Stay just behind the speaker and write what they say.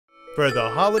For the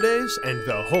holidays and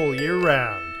the whole year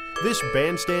round, this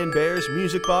Bandstand Bears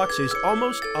music box is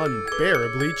almost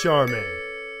unbearably charming.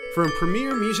 From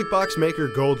premier music box maker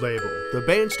Gold Label, the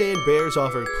Bandstand Bears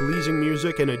offer pleasing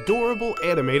music and adorable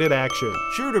animated action,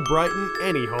 sure to brighten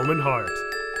any home and heart.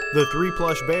 The 3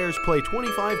 plush bears play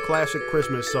 25 classic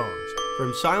Christmas songs,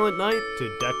 from Silent Night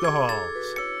to Deck the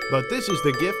Halls. But this is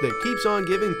the gift that keeps on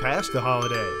giving past the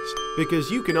holidays,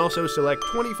 because you can also select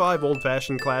 25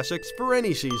 old-fashioned classics for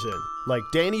any season, like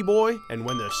Danny Boy and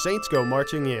When the Saints Go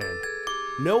Marching In.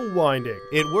 No winding,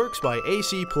 it works by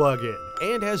AC plug-in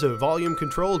and has a volume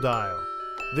control dial.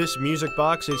 This music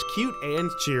box is cute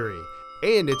and cheery,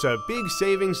 and it's a big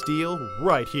savings deal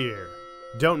right here.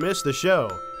 Don't miss the show.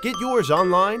 Get yours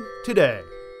online today.